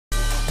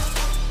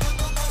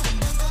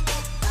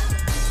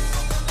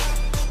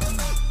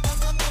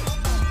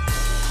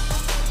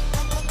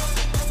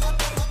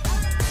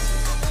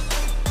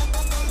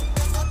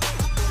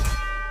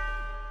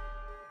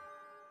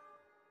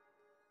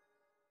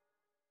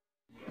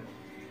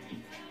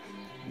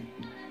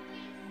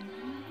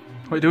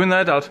What are you doing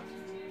there, Dad?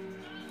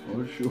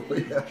 I'll show you.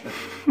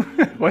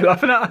 What are you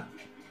laughing at?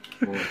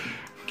 What?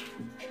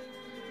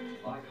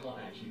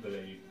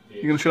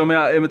 You're going to show me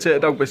how to imitate a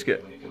dog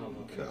biscuit?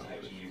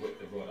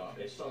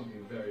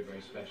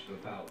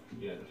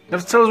 You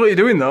have to tell us what you're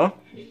doing though.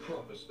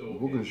 I'm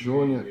fucking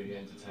showing you.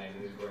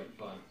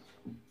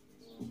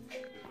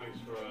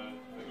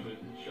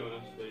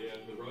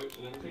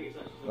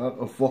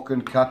 That'll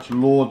fucking catch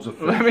loads of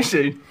fish. Let me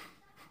see.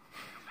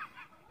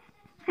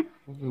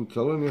 I'm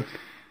telling you.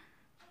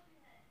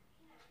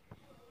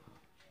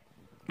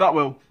 That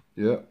will.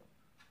 Yeah.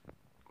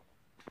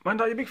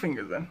 Mind out your big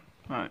fingers then.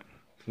 Right.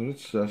 So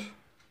it's set.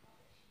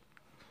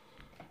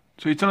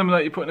 So you're telling me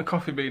that you're putting a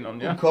coffee bean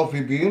on, yeah? A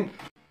coffee bean.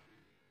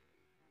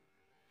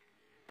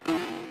 Oh,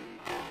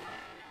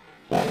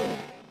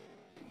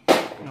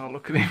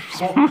 look at him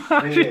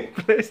smashing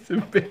plates to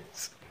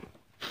bits.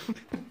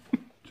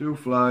 2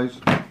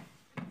 flies.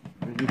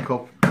 And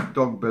your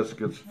dog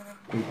biscuits.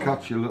 And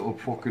catch your little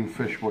fucking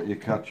fish what you're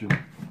catching.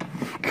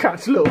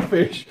 Catch little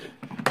fish.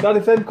 Dad,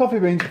 if them coffee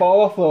beans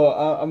fall off though,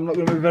 I'm not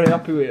going to be very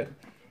happy with you.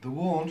 They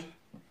won't.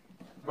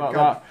 Like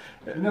that.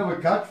 You never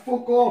catch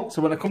fuck all.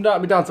 So when I come down to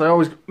my dad's, I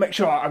always make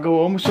sure I go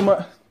home with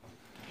something.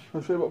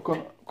 I'll show you what,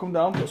 come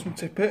down, got some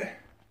tippet.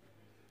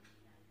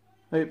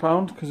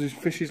 £8, because his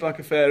fish is like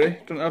a fairy.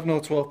 Don't have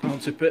no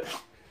 £12 tippet.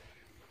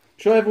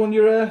 Show everyone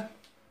your,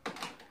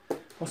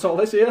 what's all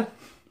this here?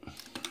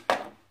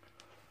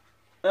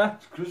 Yeah?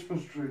 It's a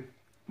Christmas tree.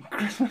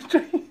 Christmas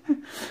tree.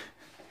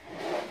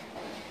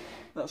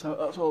 That's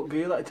all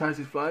gear that he ties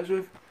his flies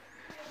with.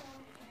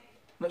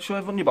 Let's show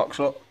everyone your box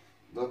up.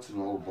 That's an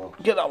old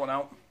box. Get that one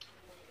out.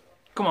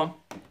 Come on.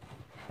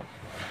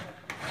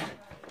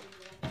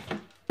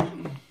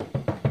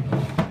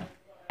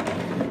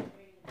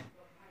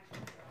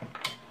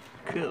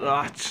 Look at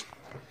that.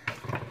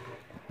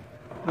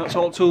 That's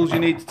all tools you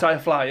need to tie a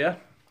fly, yeah?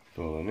 That's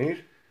all I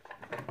need.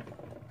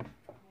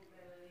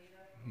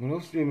 What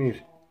else do you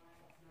need?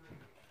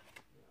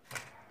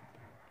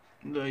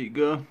 There you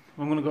go.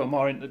 I'm going to go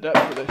more into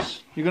depth with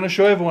this. You're going to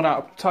show everyone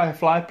how to tie a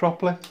fly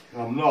properly.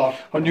 I'm not.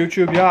 On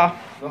YouTube, yeah.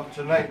 Not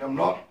tonight, I'm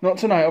not. Not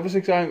tonight,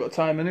 obviously, because I ain't got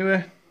time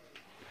anyway.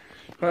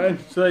 Right then,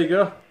 so there you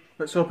go.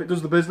 Let's hope it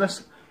does the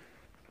business.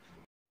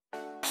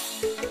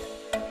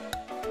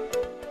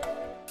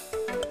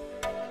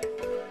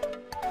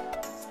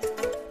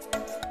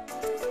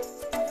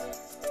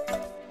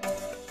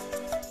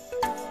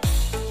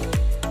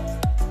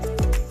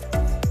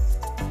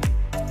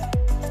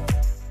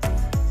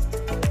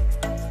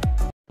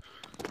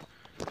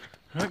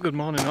 Right, good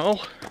morning all.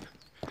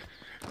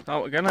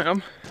 Out again I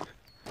am.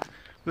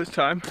 This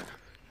time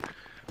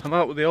I'm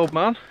out with the old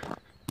man.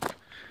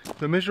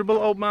 The miserable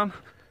old man.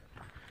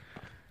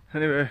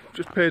 Anyway,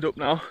 just paid up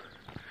now.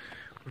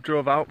 We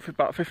drove out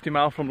about 50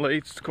 miles from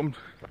Leeds to come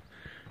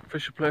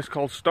fish a place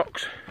called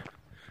Stocks.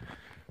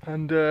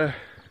 And yeah,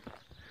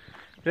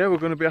 we're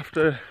going to be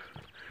after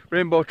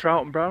rainbow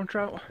trout and brown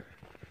trout.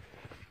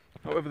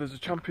 However, there's a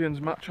champions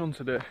match on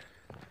today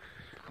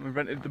and we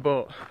rented the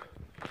boat.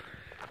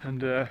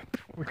 And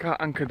we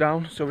can't anchor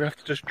down, so we have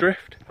to just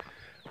drift.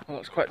 Well,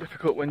 that's quite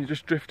difficult when you're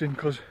just drifting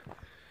because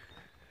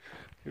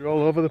you're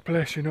all over the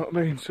place, you know what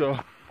I mean? So,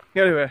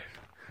 anyway,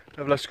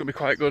 nevertheless, it's going to be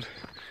quite good.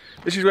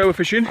 This is where we're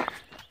fishing.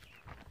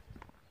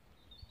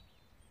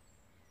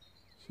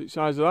 See the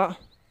size of that?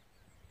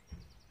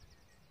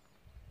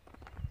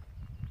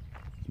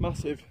 It's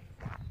massive.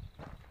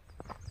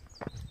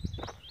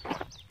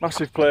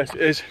 Massive place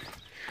it is.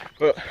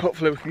 But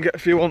hopefully we can get a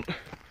few on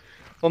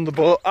the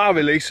boat. I'll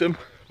release them,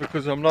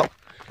 because I'm not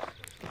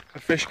a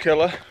fish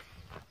killer,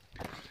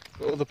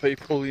 but other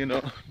people, you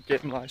know,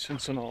 get them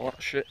licence and all that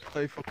shit,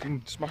 they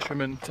fucking smash them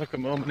and take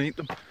them home and eat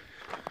them,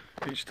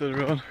 each to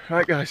their own.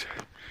 Right guys,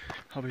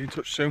 I'll be in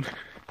touch soon, see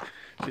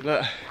you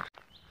later.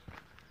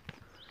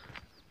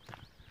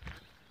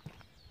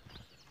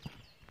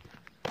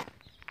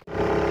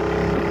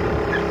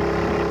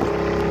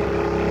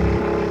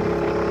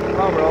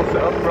 Now we're all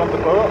set up, we're on the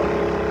boat,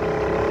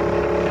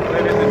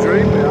 living the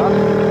dream we are.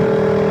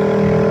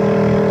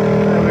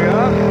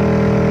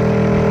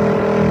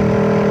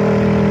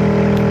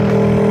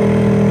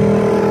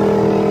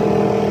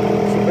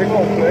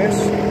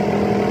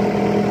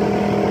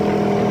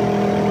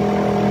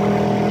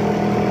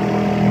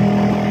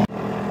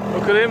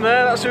 Look at him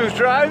there, that's who's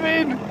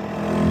driving!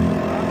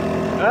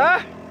 Huh?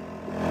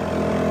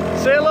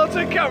 Say hello to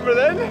the camera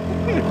then!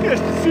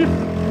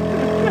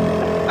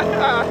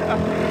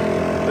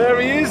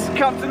 There he is,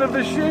 captain of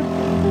the ship!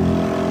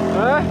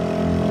 Huh?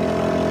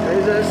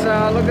 He's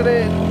a look at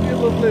it, how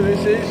lovely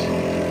this is!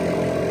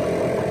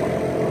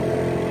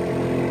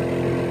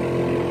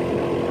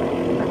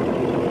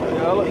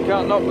 Yeah, look, you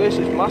can't knock this,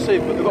 it's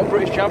massive, but they've got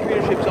British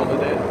Championships on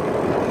today.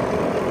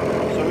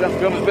 So we have to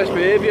be on his best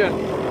behaviour.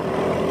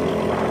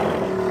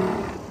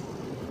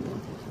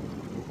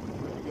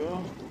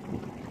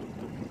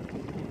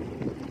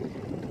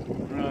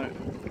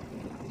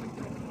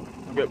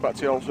 I'll get back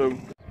to you all soon.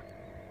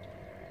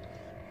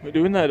 What are you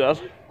doing there, Dad?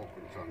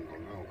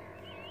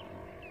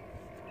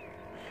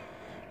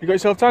 You got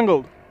yourself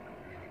tangled?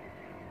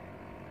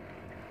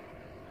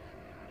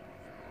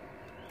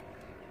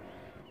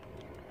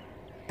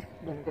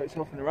 You've got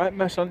yourself in the right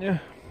mess, haven't you?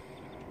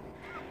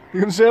 You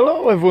gonna say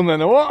hello to everyone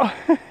then, or what?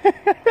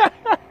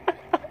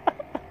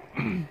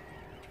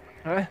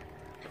 Eh?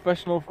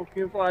 Professional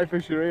fucking fly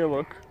fisher here,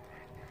 look.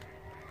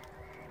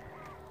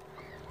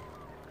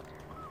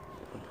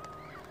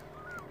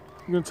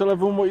 You gonna tell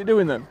everyone what you're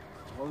doing then?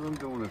 All I'm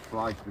doing is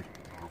fly fishing.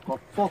 For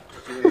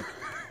fuck's sake.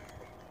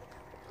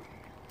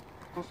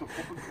 Cost a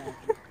fucking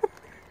fortune.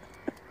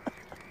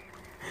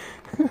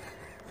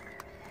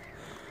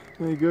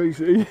 There you go, you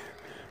see.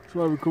 That's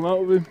why we come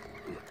out with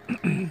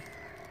him.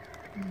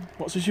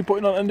 What's this you're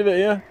putting on the end of it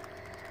here?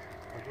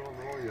 I don't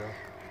know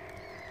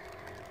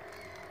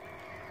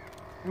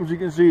yet. As you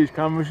can see, he's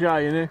camera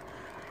shy, isn't he?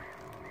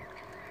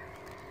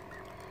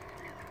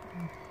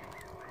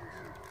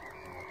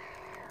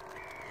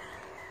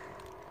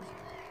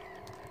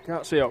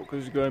 Can't see out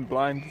because he's going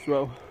blind as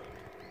well.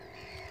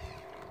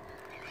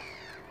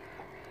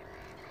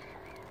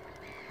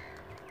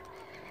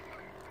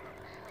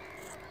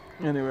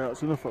 Anyway,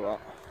 that's enough of that.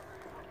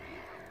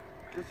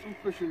 Get some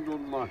fishing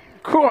done, man.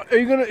 Come on, are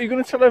you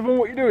gonna tell everyone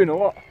what you're doing or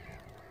what?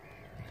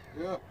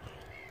 Yeah.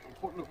 I'm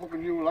putting a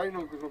fucking new line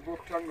on because we're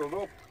both tangled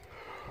up.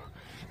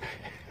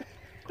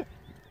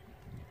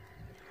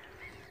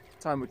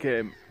 Time we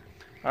came,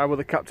 I was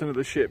the captain of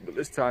the ship, but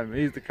this time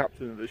he's the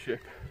captain of the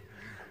ship.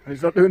 And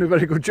he's not doing a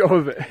very good job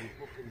of it.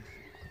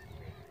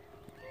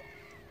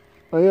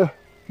 Are you?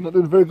 Not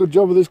doing a very good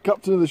job of this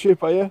captain of the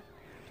ship, are you?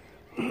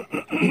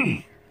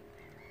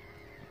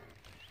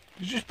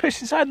 You just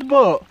piss inside the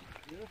boat?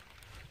 Yeah.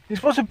 You're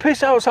supposed to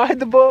piss outside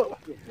the boat?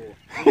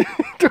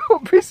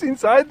 Don't piss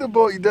inside the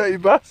boat, you dirty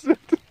bastard.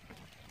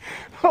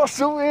 What's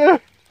up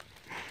here?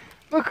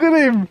 Look at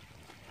him.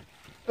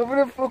 Having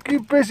a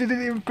fucking piss, he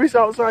didn't even piss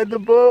outside the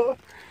boat.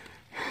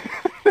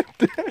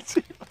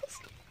 Dirty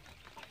bastard.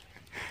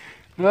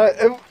 Right,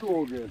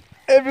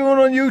 everyone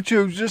on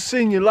YouTube's just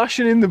seen you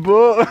lashing in the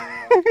boat.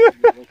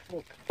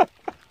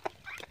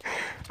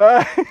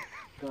 Can't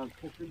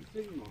fucking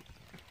see, man.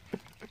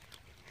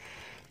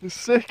 It's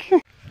sick.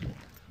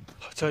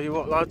 I'll tell you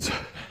what, lads,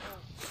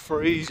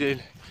 freezing,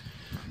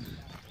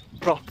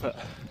 proper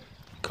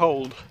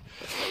cold,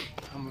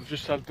 and we've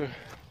just had the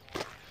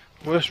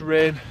worst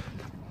rain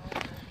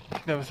you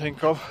can ever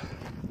think of,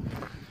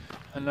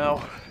 and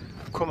now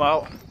I've come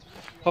out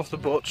off the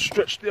boat,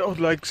 stretched the old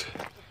legs.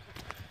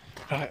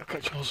 Right, I'll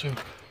catch you all soon.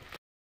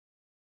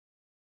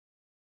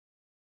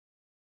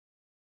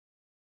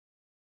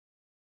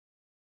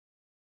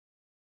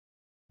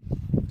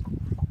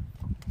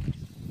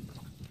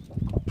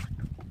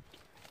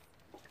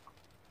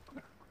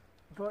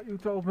 I thought you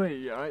told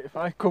me, right, if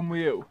I come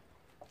with you,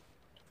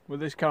 with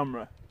this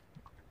camera,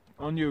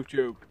 on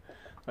YouTube,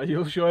 that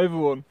you'll show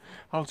everyone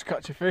how to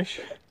catch a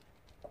fish.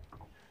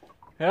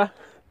 Yeah? I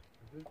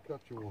did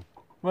catch you one.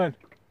 When?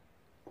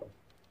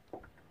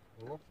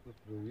 I lost it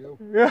through you.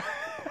 Yeah.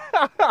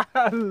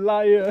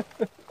 Liar.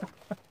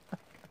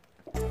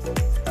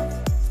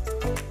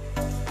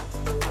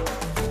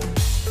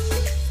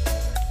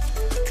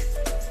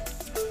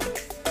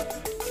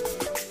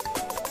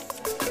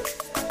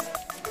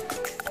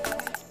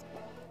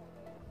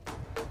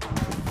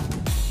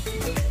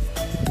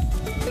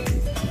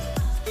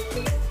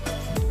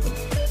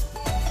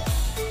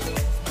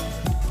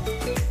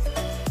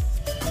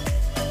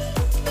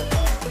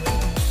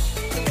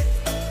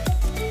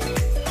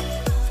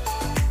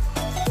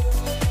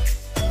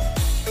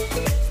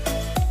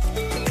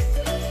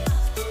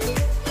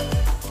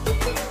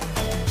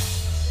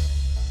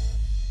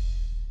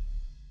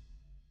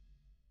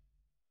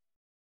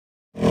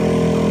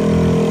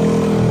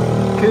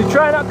 Can you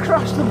try not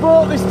crash the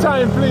boat this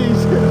time,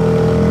 please?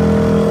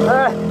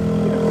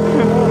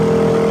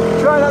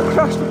 Try not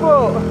crash the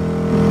boat.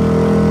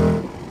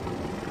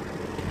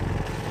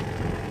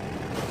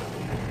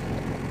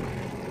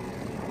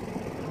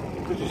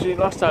 Did you see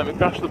last time we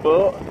crashed the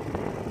boat?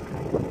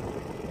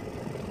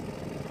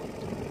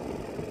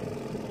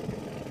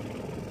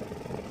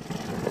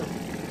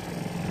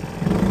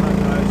 Right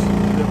guys,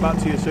 I'll get back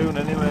to you soon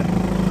anyway.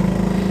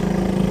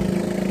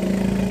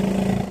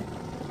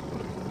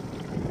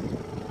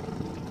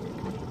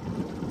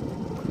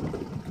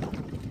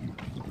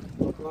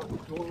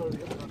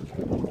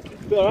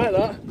 Be alright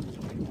that.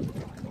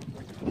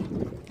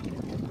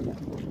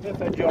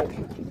 Perfect job.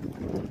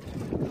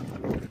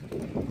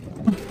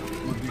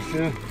 What did you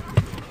say?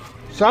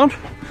 Sound?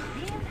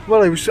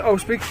 Well, he was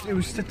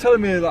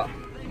telling me that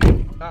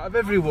out of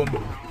everyone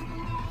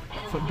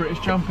for British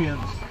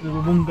champions, there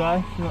was one guy,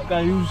 you know that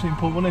guy who's in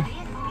pulled, wasn't he?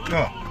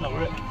 Yeah. That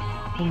was it.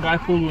 One guy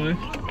pulled, wasn't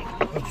he?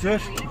 That's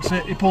it. That's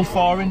it. He pulled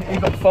 4 in, he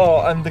got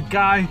 4, and the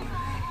guy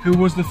who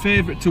was the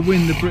favourite to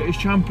win the British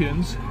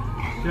champions,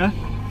 yeah?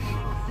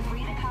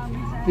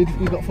 He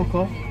got fuck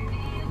off.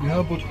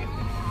 Yeah, but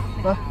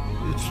Huh?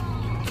 it's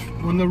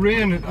when the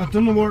rain, I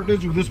don't know what it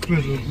is with this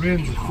place, the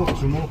rain just fucks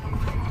them up.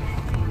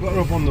 Got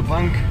her up on the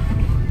bank.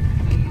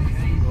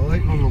 I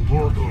like on the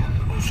boat though.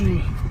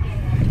 See,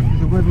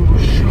 the weather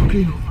was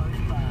shocking.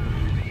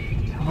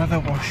 The weather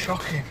was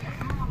shocking.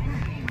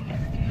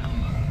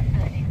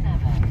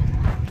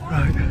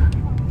 Right.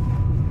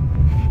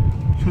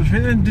 So what do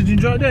you think then? Did you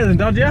enjoy the day then,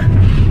 Dad, yeah?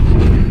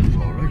 It's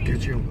alright,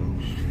 get you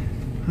those.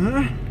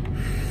 Huh?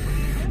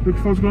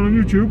 Looking forward to going on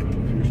YouTube?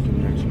 Here's the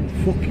next one.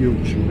 Fuck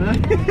YouTube. Huh?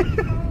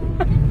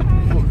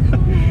 Fuck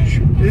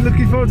YouTube. Are you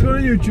looking forward to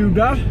going on YouTube,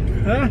 Dad?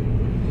 Huh?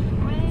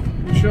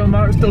 You sure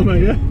Mark's done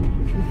it, yeah?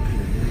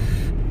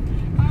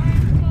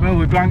 Well,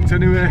 we blanked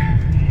anyway.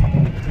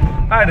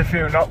 I had a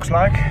few knocks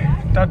like.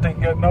 Dad didn't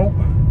get no.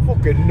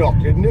 Fucking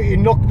knocked, didn't it? He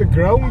knocked the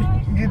ground.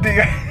 You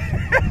did.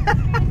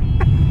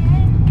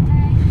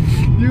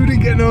 You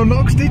didn't get no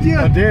knocks, did you?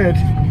 I did.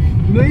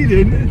 No, you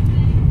didn't.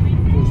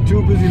 I was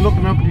too busy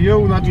looking up to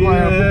you, that's why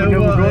I never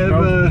got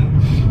no.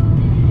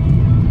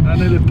 I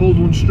nearly pulled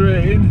one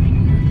straight in.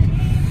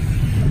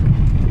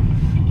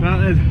 Right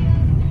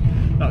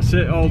then, that's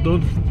it, all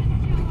done.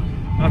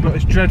 I've got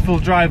this dreadful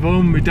drive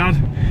home with Dad.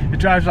 He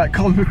drives like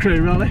Colin McRae,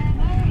 really.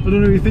 I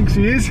don't know who he thinks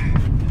he is.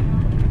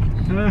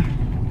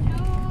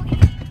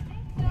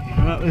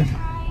 Right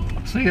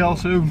then, see you all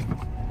soon.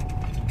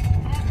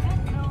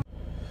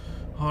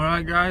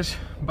 Alright guys,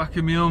 back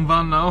in my own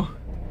van now.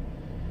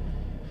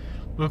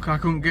 Look, I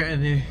couldn't get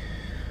any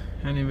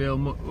real,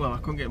 well, I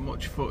couldn't get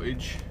much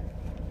footage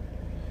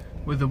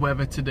with the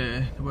weather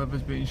today. The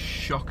weather's been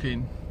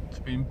shocking. It's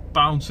been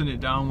bouncing it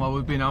down while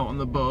we've been out on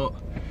the boat,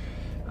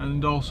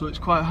 and also it's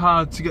quite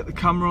hard to get the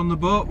camera on the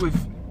boat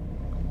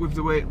with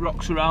the way it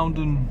rocks around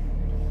and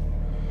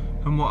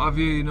what have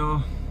you, you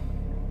know,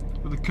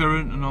 with the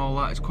current and all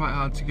that. It's quite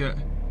hard to get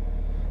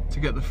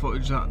the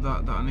footage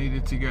that I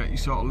needed to get. You're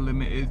sort of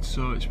limited,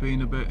 so it's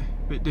been a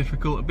bit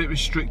difficult, a bit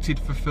restricted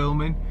for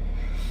filming.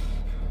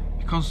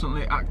 You're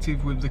constantly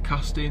active with the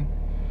casting,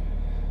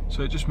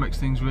 so it just makes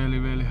things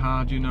really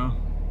hard, you know.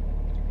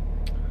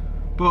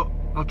 But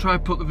I'll try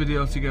and put the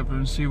video together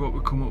and see what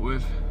we come up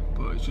with.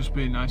 But it's just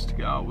been nice to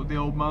get out with the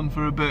old man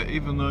for a bit,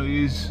 even though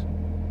he's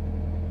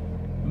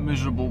a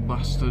miserable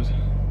bastard.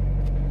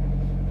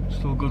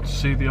 Still good to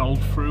see the old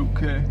fruit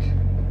cake.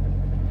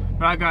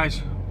 Right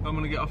guys, I'm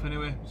gonna get off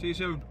anyway. See you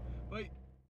soon.